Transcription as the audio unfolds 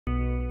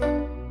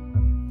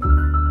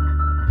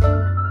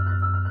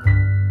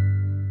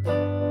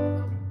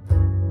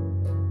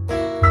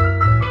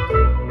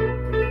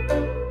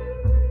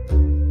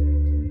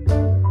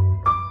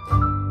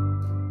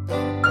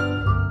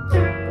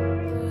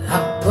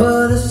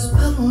put a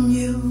spell on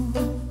you.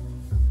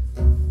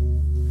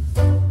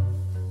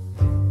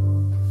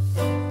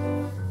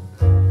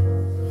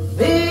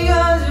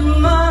 Because you're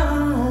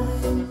mine.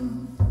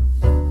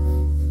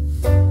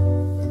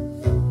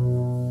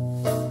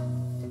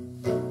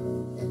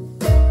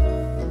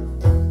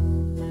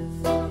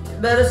 You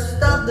better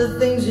stop the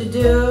things you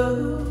do.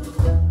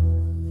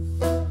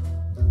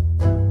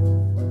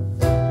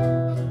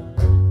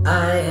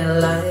 I ain't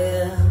lying.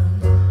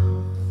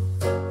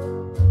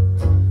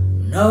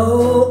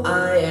 No,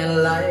 I ain't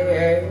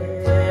lying.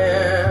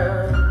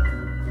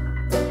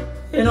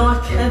 You know I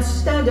can't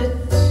stand it.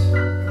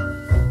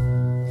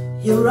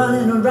 You're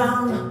running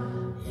around,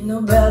 you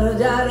know better,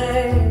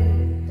 daddy.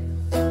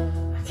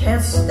 I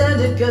can't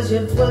stand it 'cause you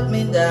put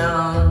me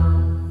down.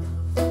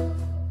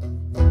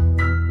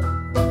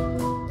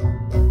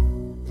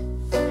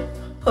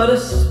 Put a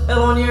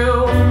spell on you.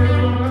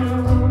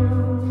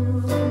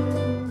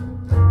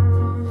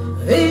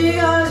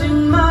 Because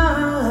you're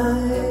mine.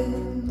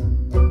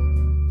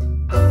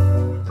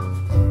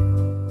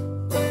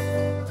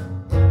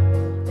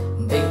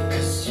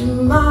 Because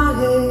you're mine.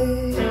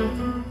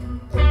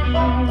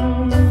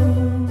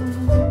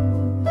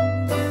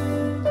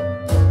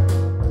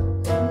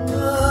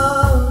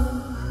 Oh,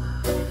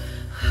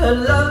 I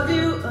love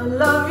you, I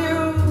love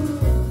you.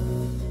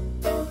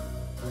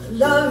 I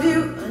love you,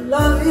 I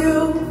love you.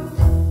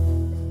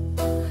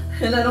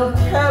 And I don't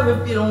care if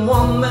you don't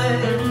want me.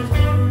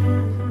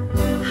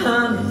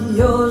 I'm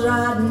yours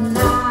right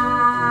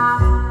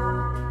now.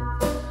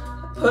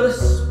 I put a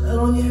spell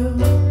on you.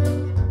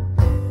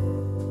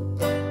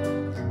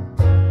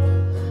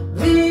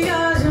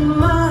 Because you're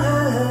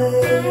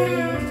mine.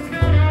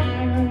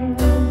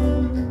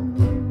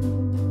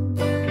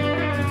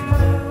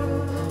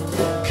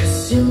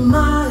 Because you're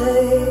mine.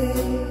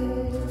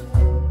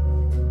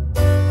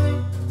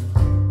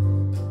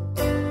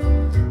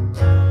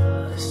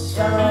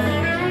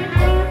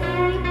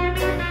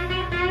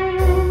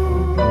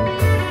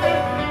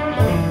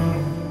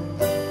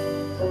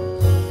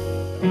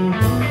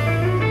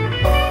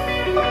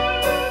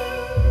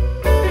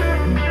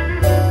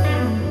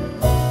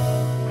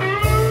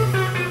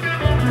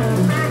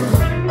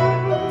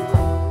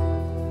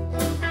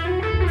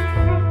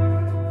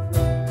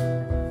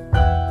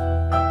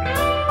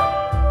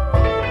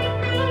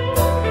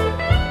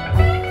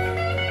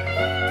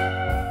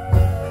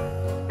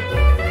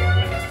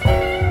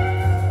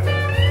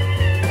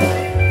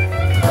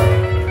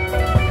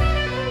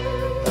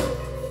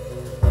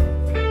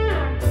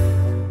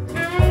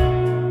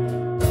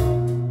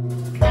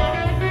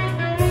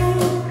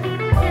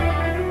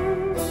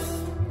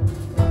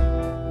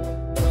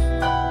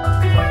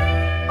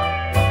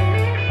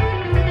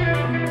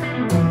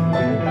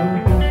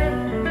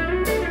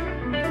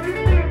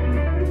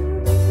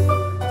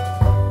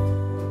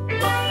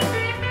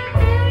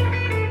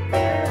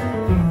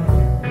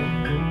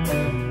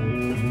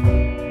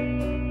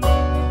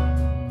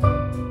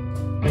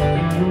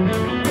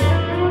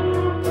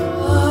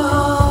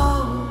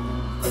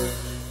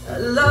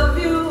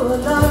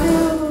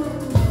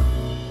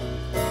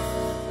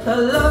 I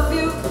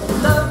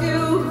love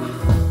you,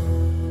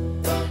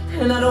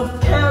 and I don't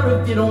care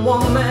if you don't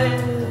want me.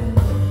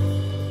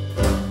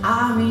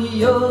 I'm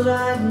yours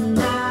right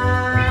now.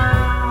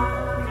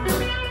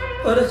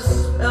 Put a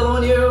spell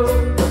on you.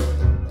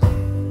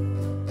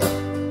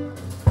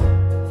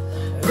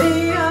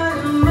 Because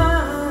you're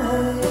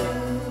mine.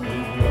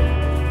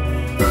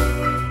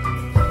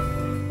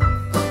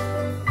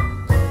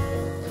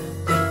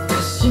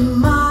 Because you're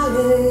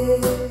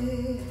mine.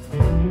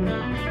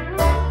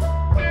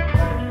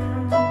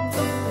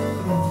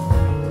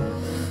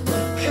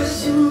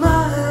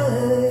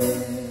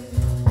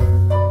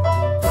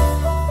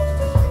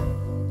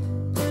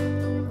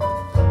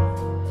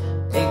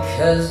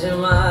 Because you're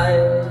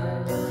mine.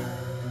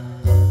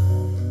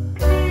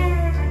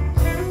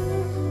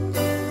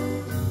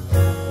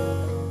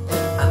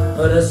 I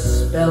put a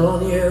spell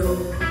on you.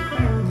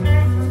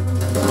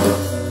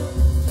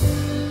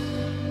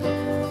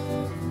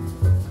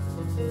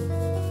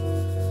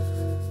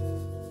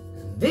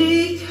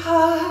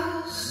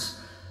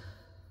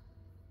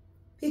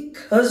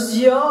 Because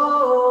you're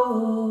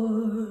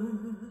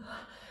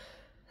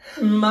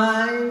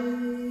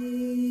mine.